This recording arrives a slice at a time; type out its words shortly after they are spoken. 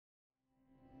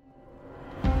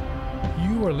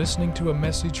You are listening to a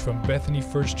message from Bethany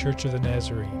First Church of the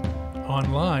Nazarene,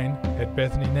 online at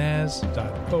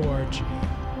bethanynaz.org.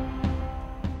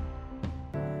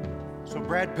 So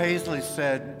Brad Paisley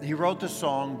said he wrote the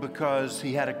song because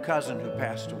he had a cousin who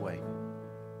passed away.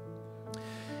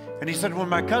 And he said, when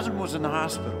my cousin was in the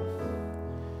hospital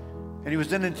and he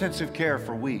was in intensive care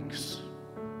for weeks,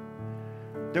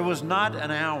 there was not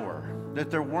an hour that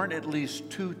there weren't at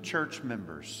least 2 church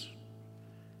members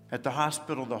at the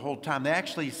hospital the whole time. They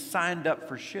actually signed up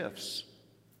for shifts.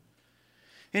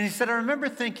 And he said, I remember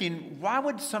thinking, why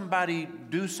would somebody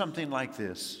do something like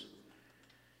this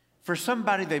for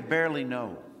somebody they barely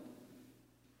know?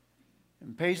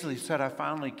 And Paisley said, I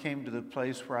finally came to the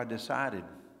place where I decided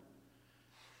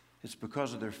it's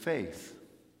because of their faith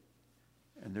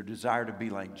and their desire to be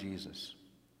like Jesus.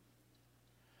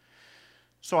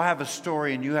 So I have a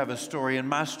story and you have a story, and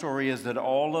my story is that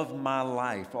all of my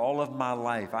life,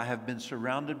 I have been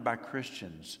surrounded by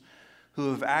Christians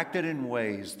who have acted in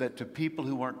ways that to people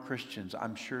who weren't Christians,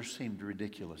 I'm sure seemed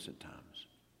ridiculous at times.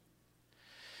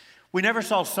 We never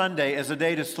saw Sunday as a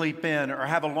day to sleep in or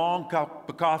have a long cup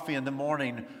of coffee in the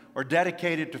morning or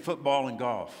dedicate it to football and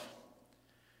golf.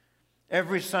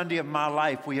 Every Sunday of my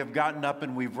life, we have gotten up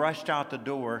and we've rushed out the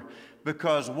door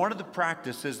because one of the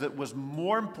practices that was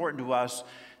more important to us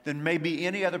than maybe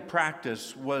any other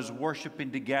practice was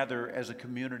worshiping together as a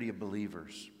community of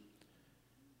believers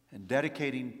and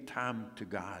dedicating time to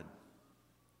God.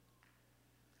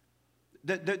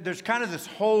 There's kind of this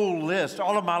whole list.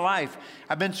 All of my life,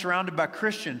 I've been surrounded by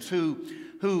Christians who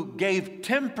gave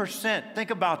 10%, think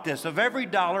about this, of every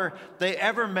dollar they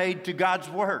ever made to God's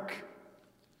work,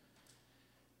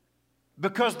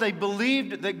 because they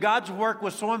believed that God's work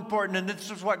was so important and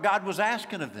this is what God was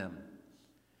asking of them.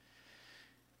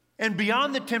 And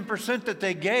beyond the 10% that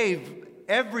they gave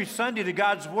every Sunday to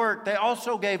God's work, they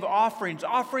also gave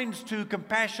offerings to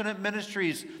compassionate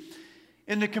ministries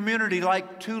in the community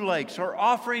like Two Lakes, or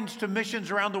offerings to missions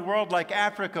around the world like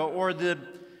Africa or the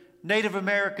Native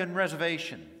American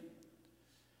reservation.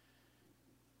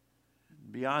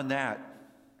 Beyond that,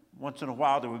 once in a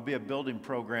while, there would be a building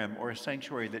program or a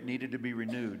sanctuary that needed to be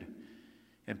renewed.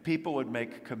 And people would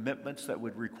make commitments that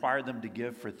would require them to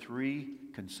give for 3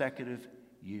 consecutive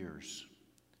years.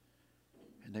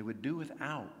 And they would do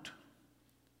without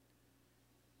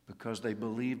because they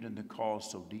believed in the cause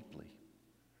so deeply.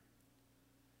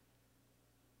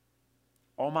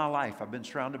 All my life, I've been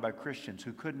surrounded by Christians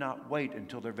who could not wait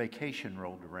until their vacation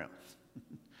rolled around.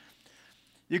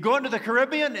 You going to the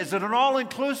Caribbean? Is it an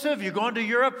all-inclusive? You going to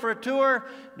Europe for a tour?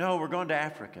 No, we're going to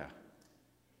Africa.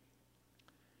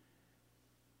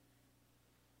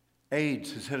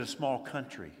 AIDS has hit a small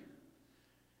country.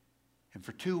 And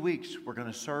for 2 weeks, we're going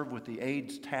to serve with the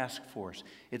AIDS task force.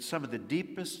 It's some of the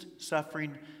deepest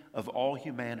suffering of all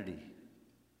humanity.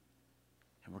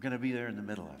 And we're going to be there in the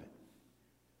middle of it.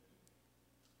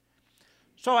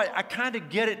 So I kind of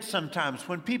get it sometimes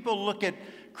when people look at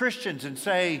Christians and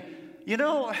say, you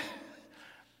know,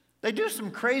 they do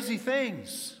some crazy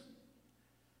things.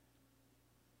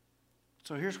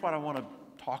 So here's what I want to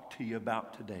talk to you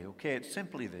about today, okay? It's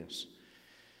simply this.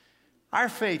 Our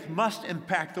faith must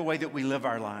impact the way that we live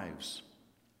our lives,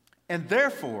 and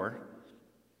therefore,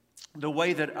 the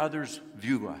way that others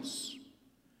view us.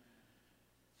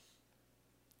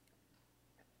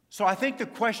 So I think the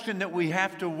question that we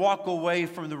have to walk away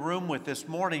from the room with this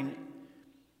morning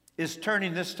is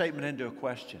turning this statement into a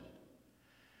question.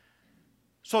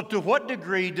 So to what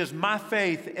degree does my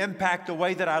faith impact the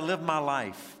way that I live my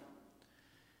life?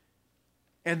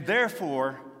 And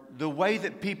therefore, the way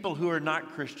that people who are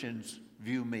not Christians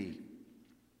view me.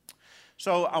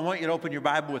 So I want you to open your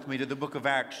Bible with me to the book of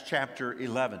Acts, chapter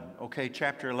 11. Okay,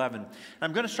 chapter 11.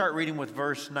 I'm going to start reading with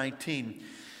verse 19.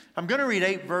 I'm going to read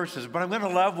 8 verses, but I'm going to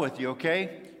love with you,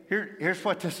 okay? Here's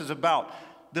what this is about.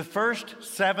 The first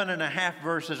 7.5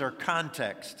 verses are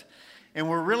context. And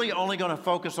we're really only going to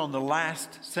focus on the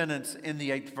last sentence in the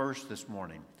 8th verse this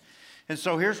morning. And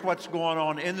so here's what's going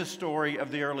on in the story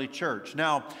of the early church.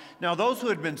 Now those who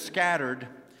had been scattered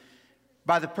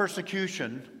by the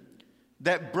persecution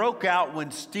that broke out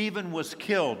when Stephen was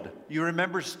killed. You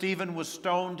remember Stephen was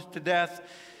stoned to death?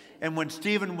 And when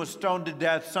Stephen was stoned to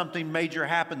death, something major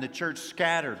happened. The church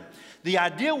scattered. The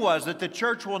idea was that the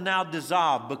church will now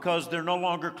dissolve because they're no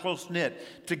longer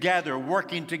close-knit together,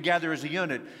 working together as a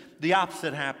unit. The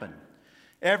opposite happened.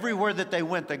 Everywhere that they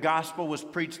went, the gospel was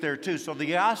preached there too. So the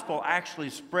gospel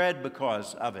actually spread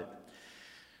because of it.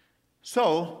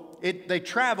 So they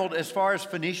traveled as far as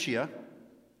Phoenicia,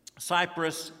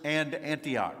 Cyprus, and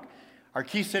Antioch. Our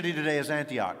key city today is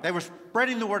Antioch. They were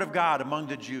spreading the word of God among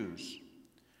the Jews.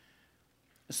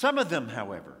 Some of them,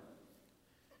 however,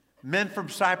 men from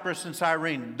Cyprus and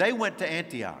Cyrene, they went to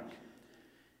Antioch.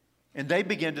 And they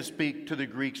began to speak to the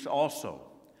Greeks also.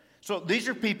 So these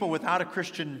are people without a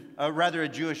Christian, rather a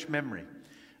Jewish memory.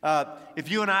 If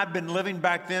you and I had been living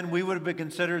back then, we would have been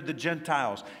considered the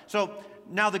Gentiles. So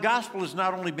now the gospel has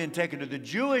not only been taken to the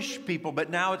Jewish people, but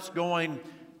now it's going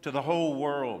to the whole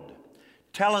world,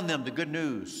 telling them the good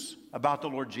news about the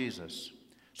Lord Jesus.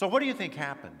 So what do you think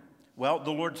happened? Well,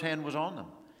 the Lord's hand was on them.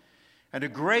 And a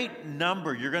great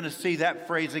number, you're going to see that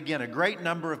phrase again, a great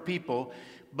number of people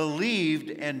believed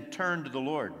and turned to the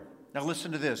Lord. Now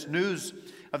listen to this. News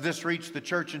of this reached the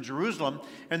church in Jerusalem,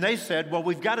 and they said, well,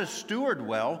 we've got to steward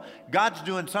well. God's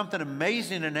doing something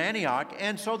amazing in Antioch,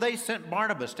 and so they sent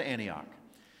Barnabas to Antioch.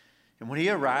 And when he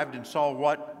arrived and saw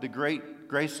what the great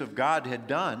grace of God had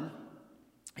done,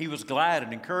 he was glad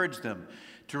and encouraged them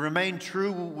to remain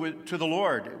true to the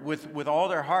Lord with all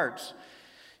their hearts.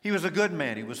 He was a good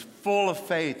man. He was full of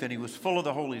faith, and he was full of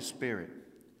the Holy Spirit.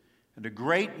 And a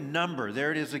great number,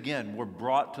 there it is again, were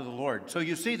brought to the Lord. So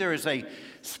you see there is a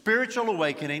spiritual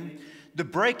awakening. The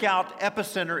breakout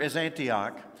epicenter is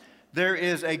Antioch. There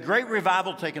is a great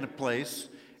revival taking place,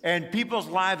 and people's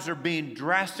lives are being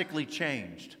drastically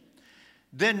changed.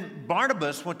 Then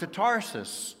Barnabas went to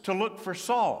Tarsus to look for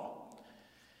Saul.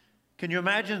 Can you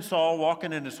imagine Saul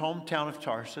walking in his hometown of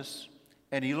Tarsus?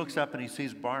 And he looks up and he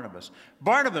sees Barnabas.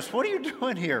 Barnabas, what are you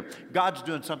doing here? God's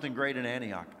doing something great in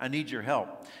Antioch. I need your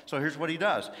help. So here's what he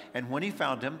does. And when he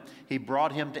found him, he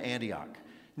brought him to Antioch.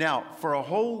 Now, for a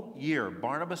whole year,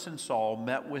 Barnabas and Saul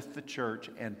met with the church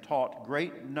and taught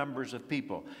great numbers of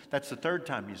people. That's the third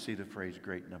time you see the phrase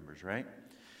great numbers, right?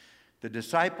 The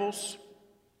disciples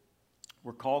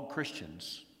were called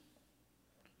Christians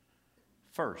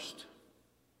first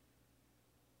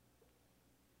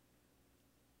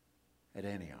at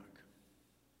Antioch.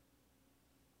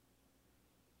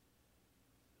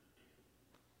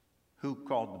 Who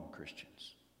called them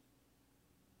Christians?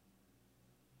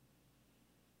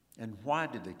 And why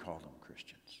did they call them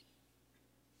Christians?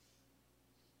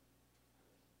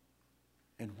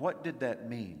 And what did that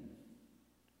mean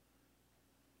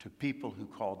to people who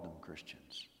called them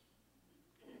Christians?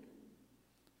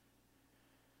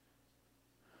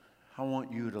 I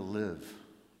want you to live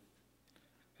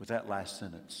with that last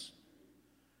sentence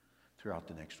throughout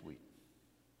the next week.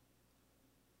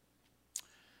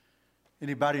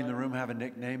 Anybody in the room have a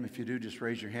nickname? If you do, just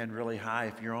raise your hand really high.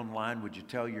 If you're online, would you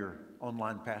tell your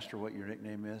online pastor what your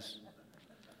nickname is?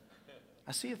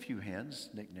 I see a few hands,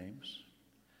 nicknames.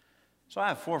 So I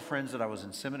have 4 friends that I was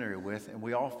in seminary with, and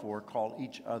we all 4 call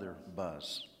each other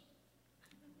Buzz.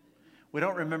 We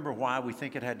don't remember why. We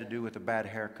think it had to do with a bad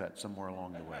haircut somewhere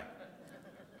along the way.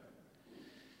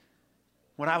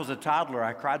 When I was a toddler,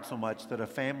 I cried so much that a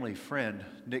family friend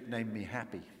nicknamed me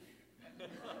Happy.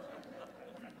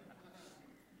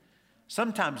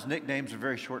 Sometimes nicknames are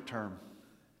very short term,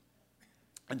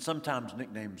 and sometimes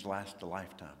nicknames last a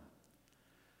lifetime.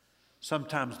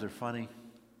 Sometimes they're funny,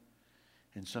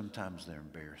 and sometimes they're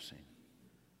embarrassing.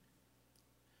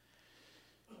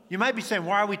 You might be saying,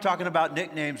 why are we talking about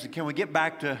nicknames? And can we get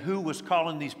back to who was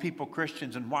calling these people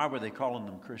Christians and why were they calling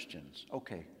them Christians?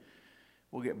 Okay,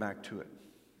 we'll get back to it.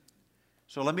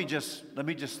 So let me just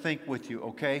think with you,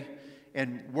 okay,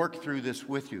 and work through this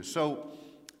with you. So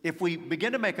if we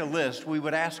begin to make a list, we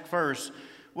would ask first,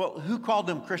 well, who called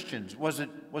them Christians? Was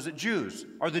it Jews?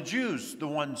 Are the Jews the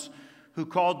ones who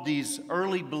called these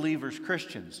early believers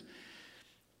Christians?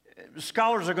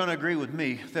 Scholars are going to agree with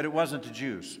me that it wasn't the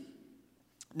Jews.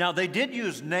 Now, they did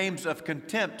use names of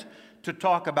contempt to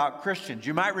talk about Christians.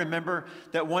 You might remember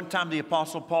that one time the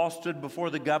Apostle Paul stood before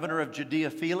the governor of Judea,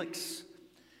 Felix.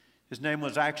 His name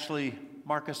was actually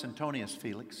Marcus Antonius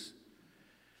Felix.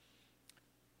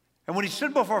 And when he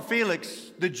stood before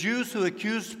Felix, the Jews who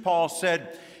accused Paul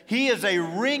said, he is a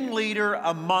ringleader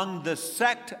among the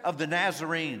sect of the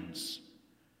Nazarenes.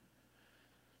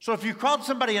 So if you called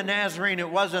somebody a Nazarene, it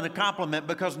wasn't a compliment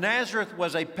because Nazareth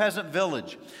was a peasant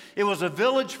village. It was a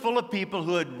village full of people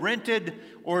who had rented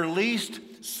or leased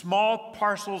small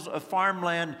parcels of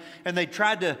farmland, and they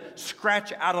tried to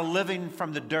scratch out a living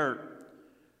from the dirt.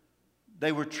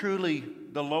 They were truly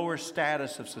the lower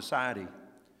status of society.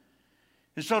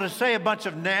 And so to say a bunch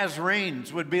of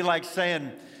Nazarenes would be like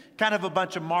saying kind of a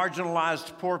bunch of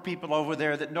marginalized poor people over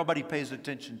there that nobody pays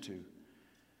attention to.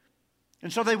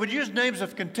 And so they would use names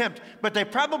of contempt, but they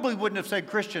probably wouldn't have said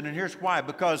Christian, and here's why.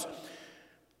 Because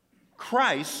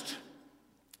Christ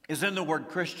is in the word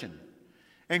Christian.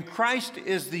 And Christ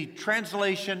is the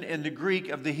translation in the Greek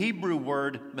of the Hebrew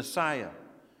word Messiah.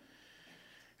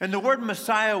 And the word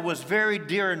Messiah was very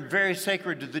dear and very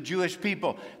sacred to the Jewish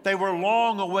people. They were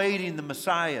long awaiting the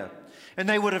Messiah. And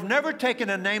they would have never taken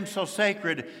a name so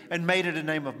sacred and made it a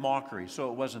name of mockery, so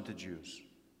it wasn't the Jews.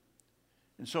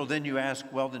 And so then you ask,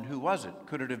 well, then who was it?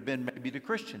 Could it have been maybe the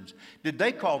Christians? Did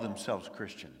they call themselves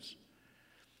Christians?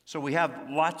 So we have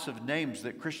lots of names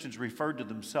that Christians referred to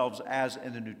themselves as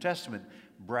in the New Testament.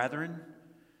 Brethren,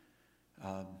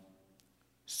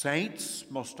 saints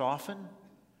most often,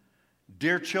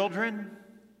 dear children.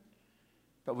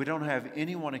 But we don't have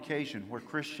any one occasion where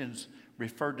Christians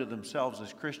referred to themselves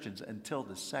as Christians until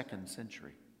the 2nd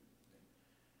century.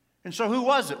 And so who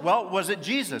was it? Well, was it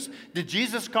Jesus? Did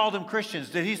Jesus call them Christians?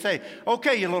 Did he say,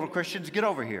 okay, you little Christians, get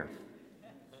over here?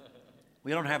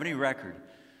 We don't have any record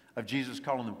of Jesus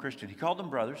calling them Christian. He called them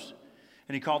brothers,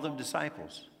 and he called them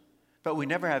disciples. But we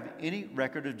never have any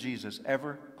record of Jesus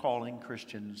ever calling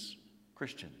Christians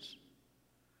Christians.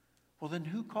 Well, then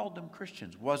who called them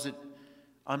Christians? Was it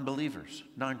unbelievers,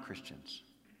 non-Christians?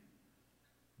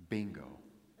 Bingo.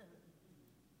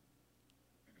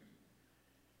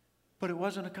 But it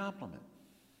wasn't a compliment.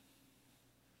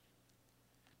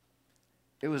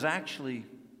 It was actually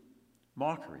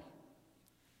mockery.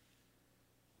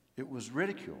 It was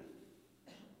ridicule.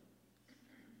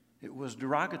 It was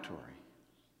derogatory.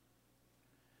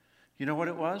 You know what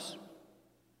it was?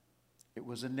 It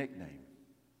was a nickname.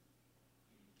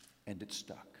 And it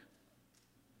stuck.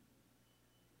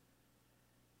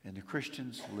 And the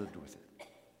Christians lived with it.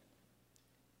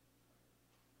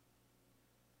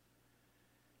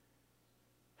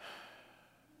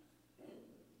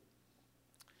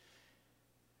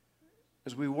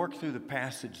 As we work through the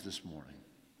passage this morning,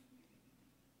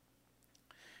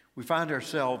 we find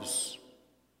ourselves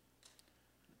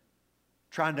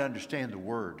trying to understand the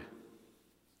word.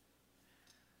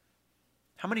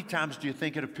 How many times do you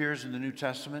think it appears in the New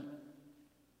Testament?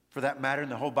 For that matter, in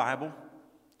the whole Bible,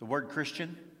 the word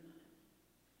Christian?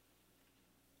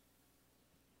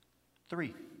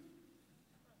 3.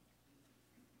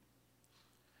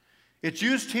 It's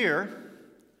used here.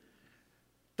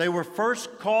 They were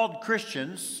first called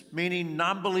Christians, meaning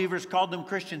non-believers called them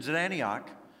Christians at Antioch.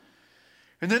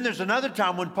 And then there's another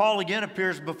time when Paul again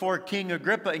appears before King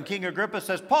Agrippa, and King Agrippa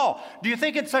says, Paul, do you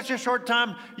think in such a short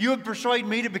time you would persuade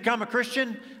me to become a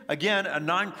Christian? Again, a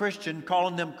non-Christian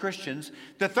calling them Christians.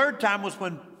 The third time was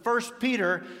when 1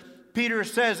 Peter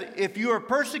says, if you are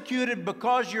persecuted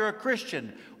because you're a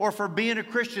Christian or for being a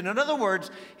Christian. In other words,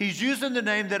 he's using the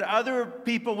name that other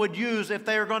people would use if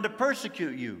they were going to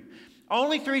persecute you.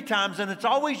 Only 3 times, and it's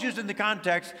always used in the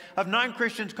context of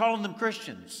non-Christians calling them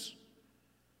Christians.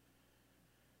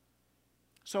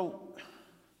 So,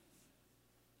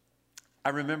 I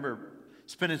remember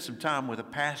spending some time with a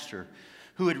pastor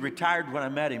who had retired when I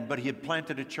met him, but he had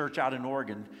planted a church out in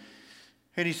Oregon.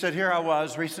 And he said, here I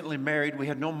was, recently married. We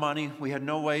had no money. We had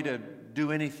no way to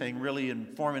do anything really in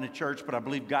forming a church, but I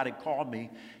believe God had called me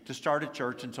to start a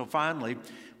church. And so finally,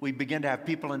 we began to have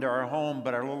people into our home,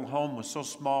 but our little home was so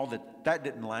small that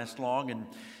didn't last long.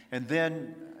 And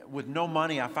then with no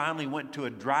money, I finally went to a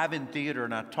drive-in theater,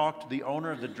 and I talked to the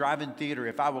owner of the drive-in theater.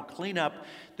 If I will clean up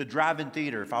the drive-in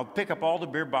theater, if I'll pick up all the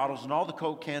beer bottles and all the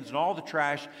Coke cans and all the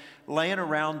trash laying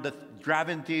around the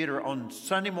drive-in theater on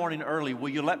Sunday morning early, will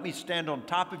you let me stand on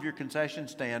top of your concession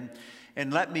stand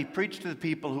and let me preach to the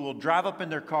people who will drive up in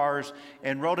their cars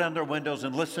and roll down their windows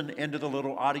and listen into the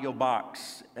little audio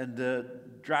box? And the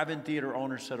drive-in theater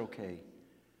owner said, okay.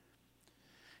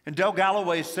 And Del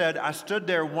Galloway said, I stood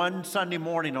there one Sunday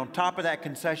morning on top of that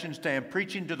concession stand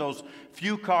preaching to those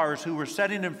few cars who were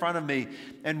sitting in front of me.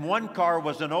 And one car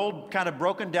was an old kind of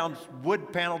broken down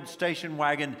wood-paneled station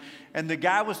wagon. And the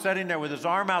guy was sitting there with his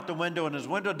arm out the window and his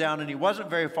window down, and he wasn't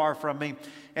very far from me.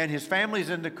 And his family's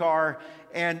in the car.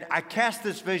 And I cast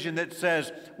this vision that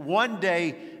says, one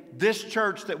day, this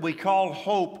church that we call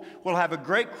Hope will have a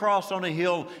great cross on a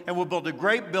hill, and we'll build a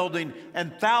great building,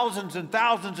 and thousands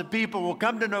of people will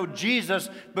come to know Jesus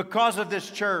because of this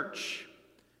church.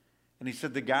 And he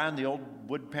said the guy in the old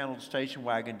wood-paneled station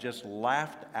wagon just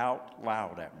laughed out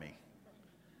loud at me.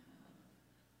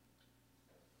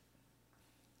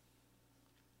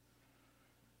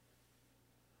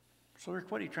 So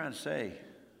Rick, what are you trying to say?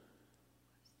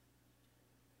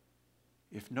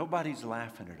 If nobody's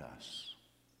laughing at us,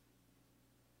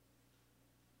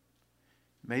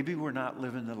 maybe we're not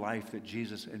living the life that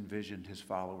Jesus envisioned his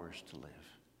followers to live.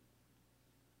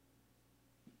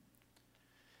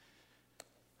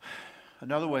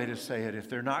 Another way to say it, if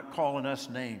they're not calling us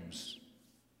names,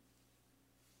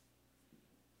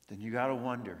 then you got to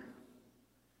wonder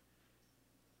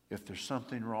if there's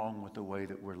something wrong with the way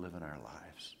that we're living our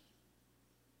lives.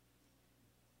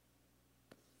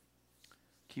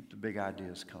 Keep the big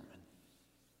ideas coming.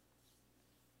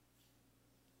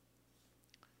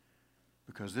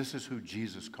 because this is who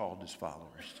Jesus called his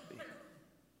followers to be.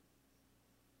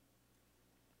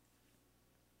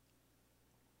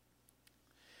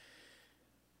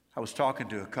 I was talking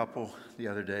to a couple the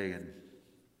other day, and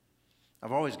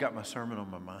I've always got my sermon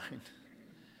on my mind.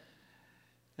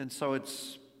 And so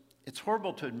it's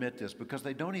horrible to admit this because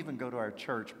they don't even go to our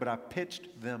church, but I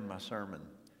pitched them my sermon.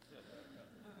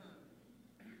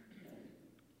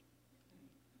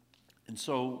 And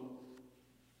so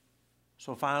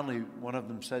finally, one of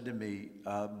them said to me,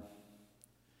 can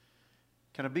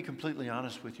I be completely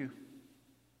honest with you?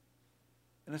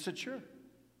 And I said, sure.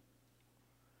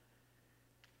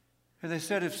 And they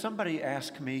said, if somebody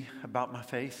asked me about my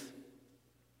faith,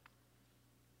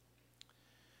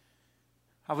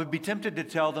 I would be tempted to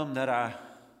tell them that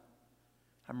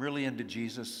I'm really into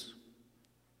Jesus.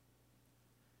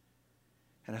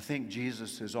 And I think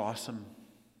Jesus is awesome.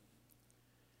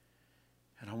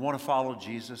 And I want to follow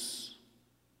Jesus.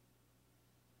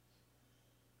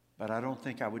 But I don't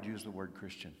think I would use the word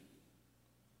Christian.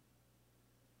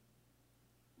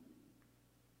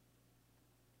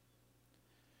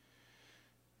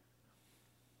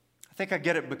 I think I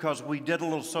get it because we did a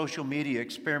little social media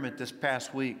experiment this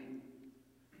past week.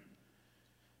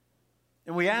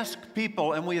 And we asked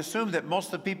people, and we assumed that most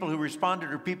of the people who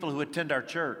responded are people who attend our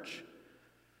church.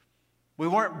 We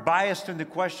weren't biased in the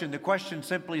question. The question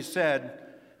simply said,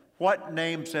 what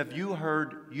names have you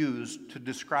heard used to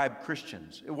describe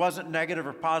Christians? It wasn't negative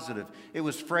or positive. It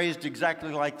was phrased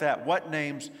exactly like that. What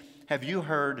names have you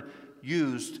heard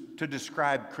used to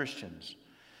describe Christians?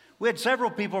 We had several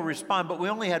people respond, but we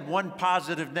only had one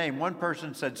positive name. One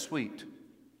person said sweet.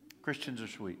 Christians are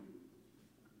sweet.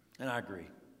 And I agree.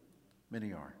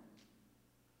 Many are.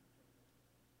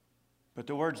 But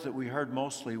the words that we heard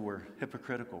mostly were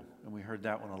hypocritical, and we heard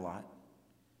that one a lot.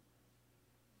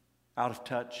 Out of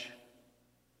touch,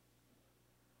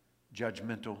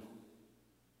 judgmental,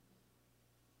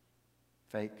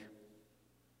 fake.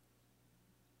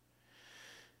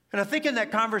 And I think in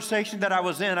that conversation that I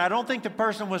was in, I don't think the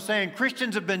person was saying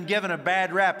Christians have been given a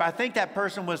bad rap. I think that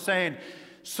person was saying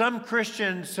some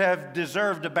Christians have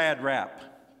deserved a bad rap.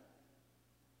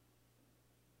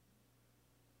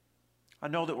 I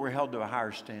know that we're held to a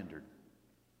higher standard.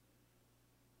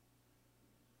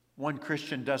 One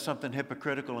Christian does something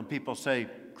hypocritical and people say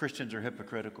Christians are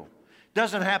hypocritical.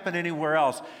 Doesn't happen anywhere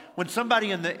else. When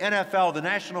somebody in the NFL, the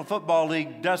National Football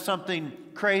League, does something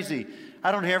crazy,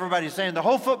 I don't hear everybody saying the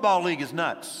whole football league is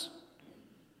nuts.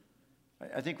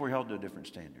 I think we're held to a different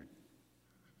standard.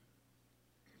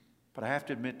 But I have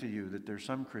to admit to you that there's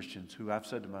some Christians who I've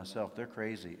said to myself, they're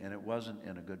crazy, and it wasn't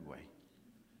in a good way.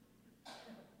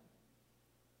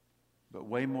 But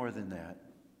way more than that,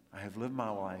 I have lived my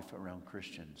life around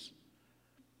Christians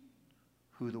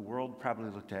who the world probably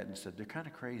looked at and said, they're kind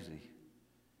of crazy.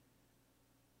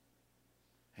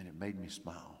 And it made me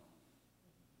smile.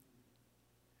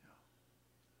 Yeah.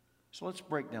 So let's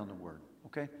break down the word,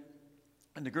 okay?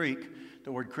 In the Greek,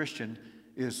 the word Christian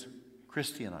is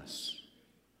Christianos.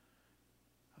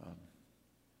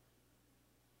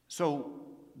 So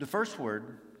the first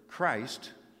word,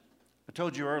 Christ, I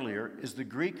told you earlier, is the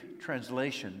Greek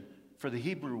translation for the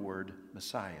Hebrew word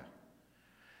Messiah.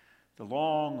 The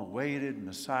long-awaited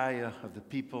Messiah of the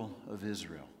people of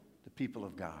Israel, the people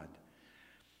of God.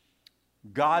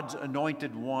 God's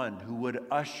anointed one who would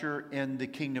usher in the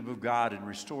kingdom of God and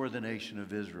restore the nation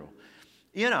of Israel.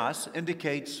 In us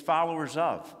indicates followers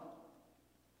of.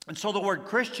 And so the word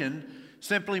Christian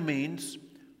simply means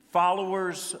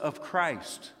followers of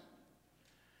Christ.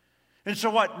 And so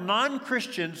what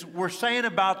non-Christians were saying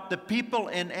about the people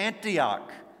in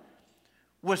Antioch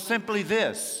was simply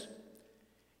this.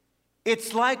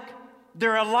 It's like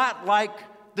they're a lot like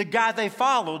the guy they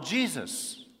follow,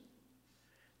 Jesus.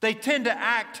 They tend to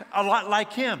act a lot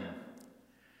like him.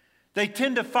 They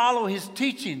tend to follow his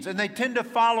teachings, and they tend to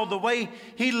follow the way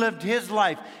he lived his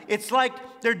life. It's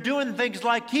like they're doing things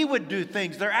like he would do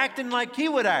things. They're acting like he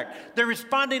would act. They're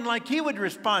responding like he would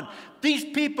respond. These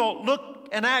people look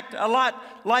and act a lot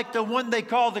like the one they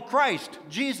call the Christ,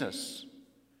 Jesus.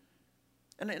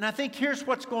 And I think here's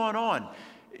what's going on.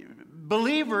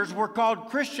 Believers were called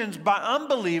Christians by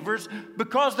unbelievers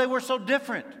because they were so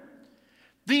different.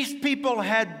 These people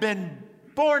had been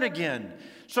born again.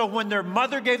 So when their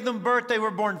mother gave them birth, they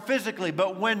were born physically.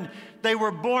 But when they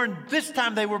were born, this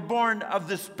time they were born of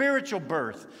the spiritual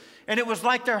birth. And it was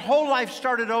like their whole life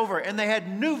started over, and they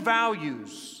had new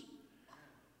values.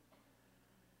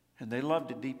 And they loved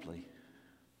it deeply.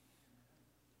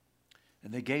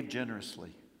 And they gave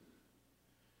generously.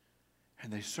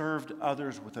 And they served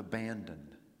others with abandon.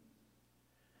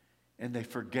 And they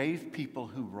forgave people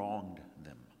who wronged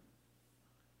them.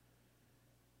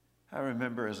 I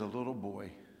remember as a little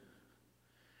boy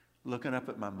looking up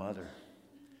at my mother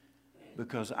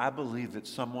because I believed that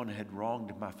someone had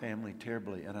wronged my family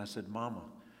terribly. And I said, Mama,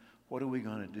 what are we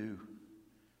going to do?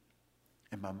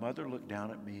 And my mother looked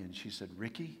down at me and she said,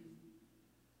 Ricky,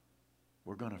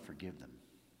 we're going to forgive them.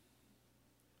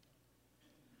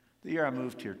 The year I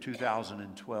moved here,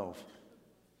 2012,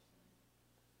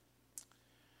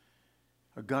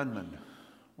 a gunman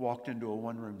walked into a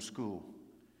one-room school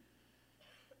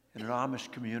in an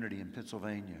Amish community in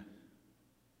Pennsylvania,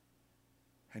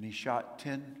 and he shot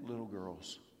 10 little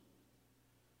girls.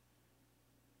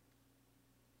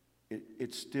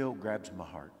 It still grabs my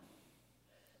heart.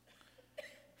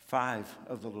 5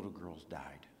 of the little girls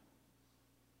died.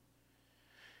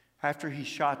 After he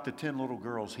shot the 10 little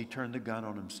girls, he turned the gun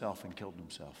on himself and killed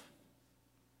himself.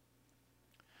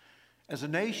 As a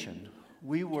nation,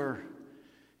 we were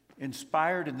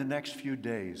inspired in the next few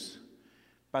days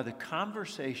by the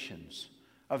conversations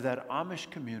of that Amish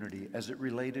community as it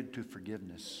related to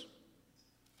forgiveness.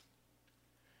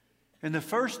 And the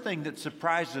first thing that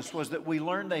surprised us was that we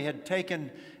learned they had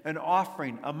taken an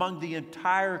offering among the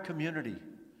entire community.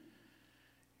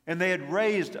 And they had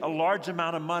raised a large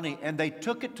amount of money, and they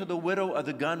took it to the widow of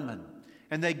the gunman.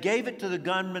 And they gave it to the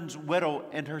gunman's widow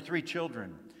and her 3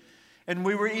 children. And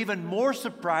we were even more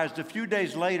surprised a few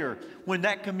days later when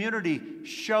that community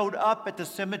showed up at the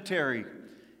cemetery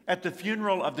at the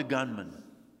funeral of the gunman,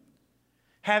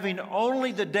 having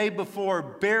only the day before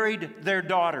buried their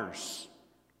daughters.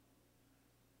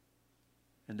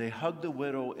 And they hugged the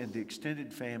widow and the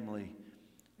extended family,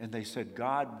 and they said,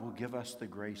 God will give us the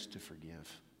grace to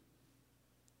forgive.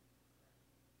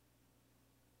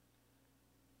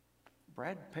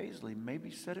 Brad Paisley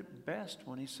maybe said it best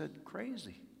when he said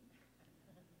crazy.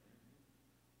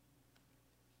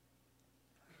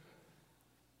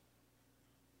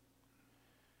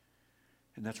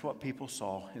 And that's what people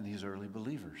saw in these early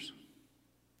believers.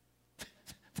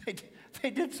 They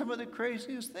did some of the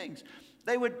craziest things.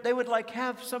 They would like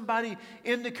have somebody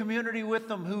in the community with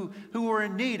them who were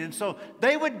in need. And so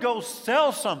they would go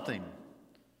sell something,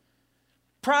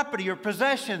 property or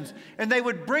possessions, and they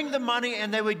would bring the money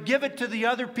and they would give it to the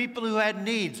other people who had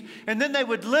needs. And then they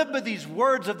would live by these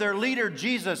words of their leader,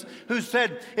 Jesus, who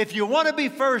said, if you want to be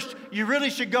first, you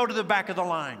really should go to the back of the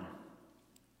line.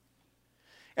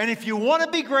 And if you want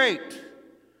to be great,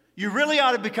 you really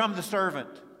ought to become the servant.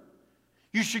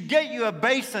 You should get you a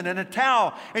basin and a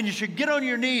towel, and you should get on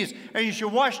your knees, and you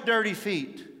should wash dirty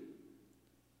feet.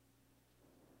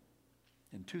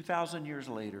 And 2,000 years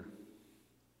later,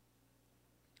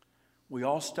 we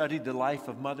all studied the life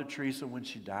of Mother Teresa when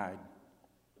she died.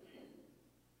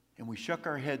 And we shook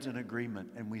our heads in agreement,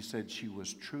 and we said she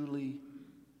was truly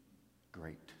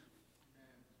great.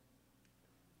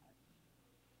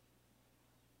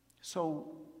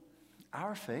 So,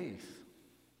 our faith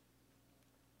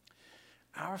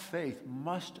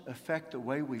must affect the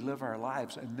way we live our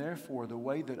lives, and therefore the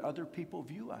way that other people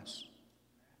view us.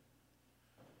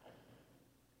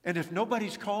 And if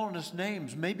nobody's calling us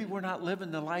names, maybe we're not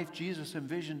living the life Jesus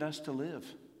envisioned us to live.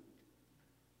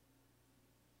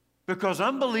 Because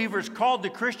unbelievers called the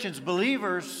Christians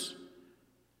believers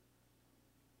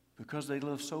because they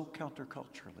live so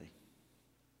counterculturally.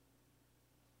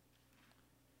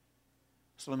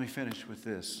 So let me finish with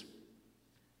this.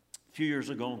 A few years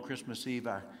ago on Christmas Eve,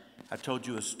 I told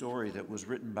you a story that was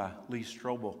written by Lee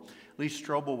Strobel. Lee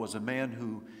Strobel was a man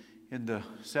who, in the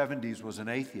 70s, was an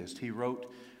atheist. He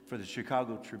wrote for the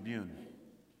Chicago Tribune.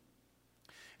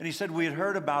 And he said, we had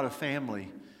heard about a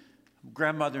family,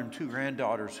 grandmother and 2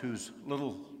 granddaughters, whose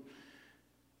little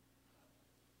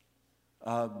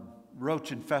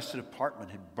roach-infested apartment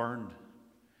had burned.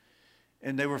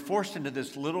 And they were forced into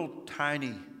this little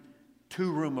tiny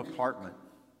 2-room apartment.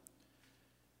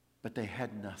 But they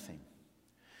had nothing.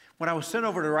 When I was sent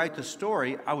over to write the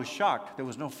story, I was shocked. There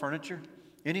was no furniture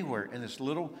anywhere in this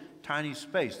little tiny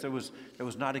space. There was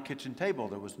not a kitchen table.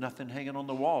 There was nothing hanging on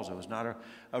the walls. There was not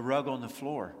a rug on the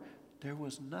floor. There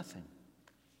was nothing.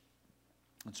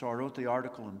 And so I wrote the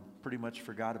article and pretty much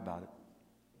forgot about it.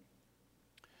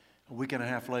 A week and a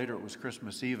half later, it was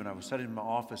Christmas Eve, and I was sitting in my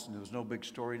office, and there was no big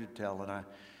story to tell. And I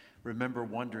remember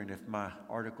wondering if my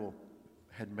article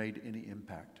had made any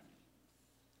impact.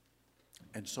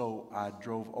 And so I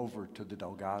drove over to the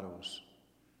Delgados'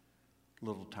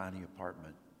 little tiny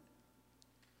apartment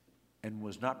and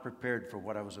was not prepared for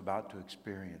what I was about to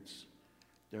experience.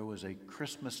 There was a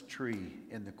Christmas tree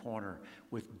in the corner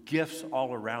with gifts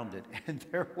all around it, and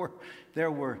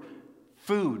there were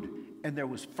food, and there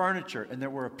was furniture, and there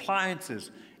were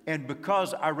appliances. And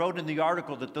because I wrote in the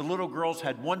article that the little girls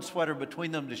had one sweater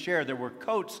between them to share, there were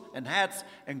coats and hats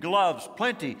and gloves,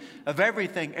 plenty of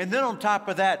everything. And then on top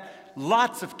of that,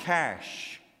 lots of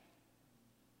cash.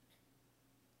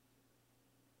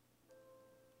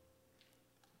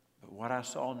 But what I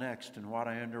saw next and what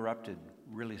I interrupted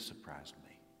really surprised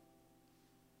me.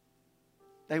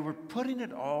 They were putting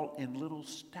it all in little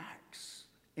stacks,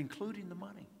 including the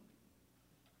money.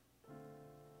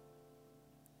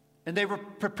 And they were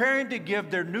preparing to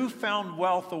give their newfound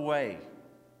wealth away.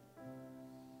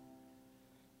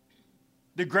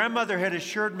 The grandmother had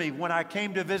assured me when I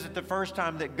came to visit the first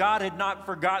time that God had not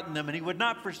forgotten them and He would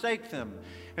not forsake them,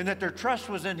 and that their trust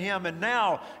was in Him, and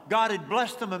now God had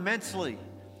blessed them immensely.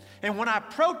 And when I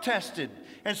protested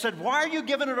and said, "Why are you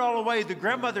giving it all away?" the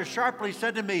grandmother sharply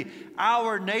said to me,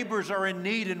 "Our neighbors are in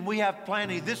need and we have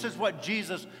plenty. This is what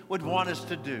Jesus would want us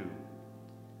to do."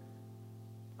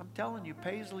 I'm telling you,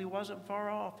 Paisley wasn't far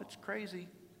off. It's crazy.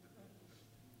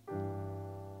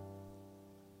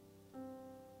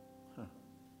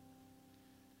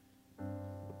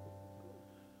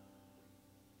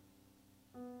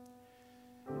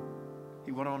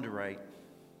 He went on to write,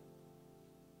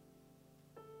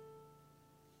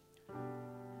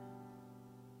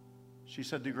 she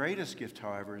said, "The greatest gift,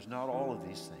 however, is not all of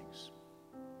these things.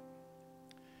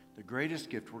 The greatest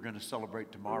gift we're going to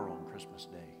celebrate tomorrow on Christmas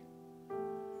Day.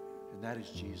 And that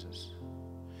is Jesus."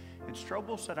 And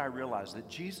Strobel said, "I realized that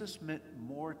Jesus meant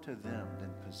more to them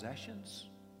than possessions,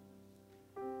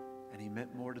 and He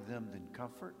meant more to them than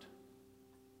comfort."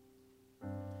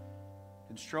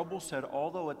 And Strobel said,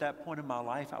 although at that point in my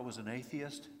life I was an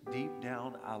atheist, deep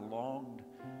down I longed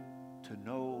to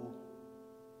know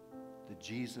the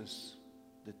Jesus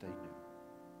that they knew.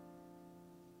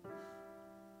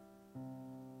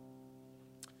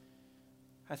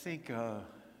 I think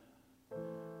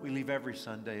we leave every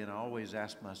Sunday, and I always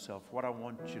ask myself what I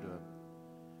want you to,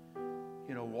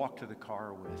 walk to the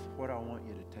car with, what I want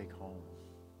you to take home.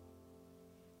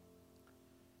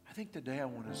 I think today I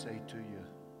want to say to you,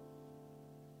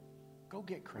 go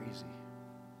get crazy.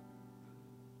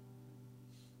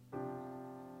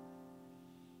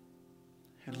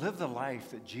 And live the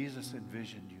life that Jesus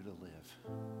envisioned you to live.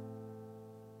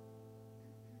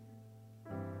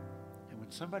 And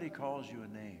when somebody calls you a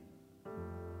name,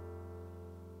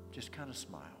 just kind of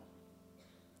smile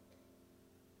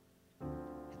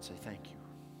and say thank you.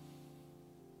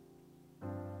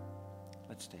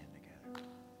 Let's stand together.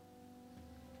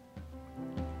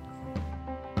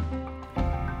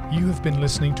 You have been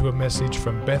listening to a message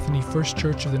from Bethany First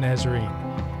Church of the Nazarene.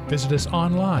 Visit us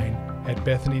online at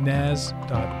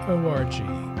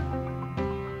bethanynaz.org.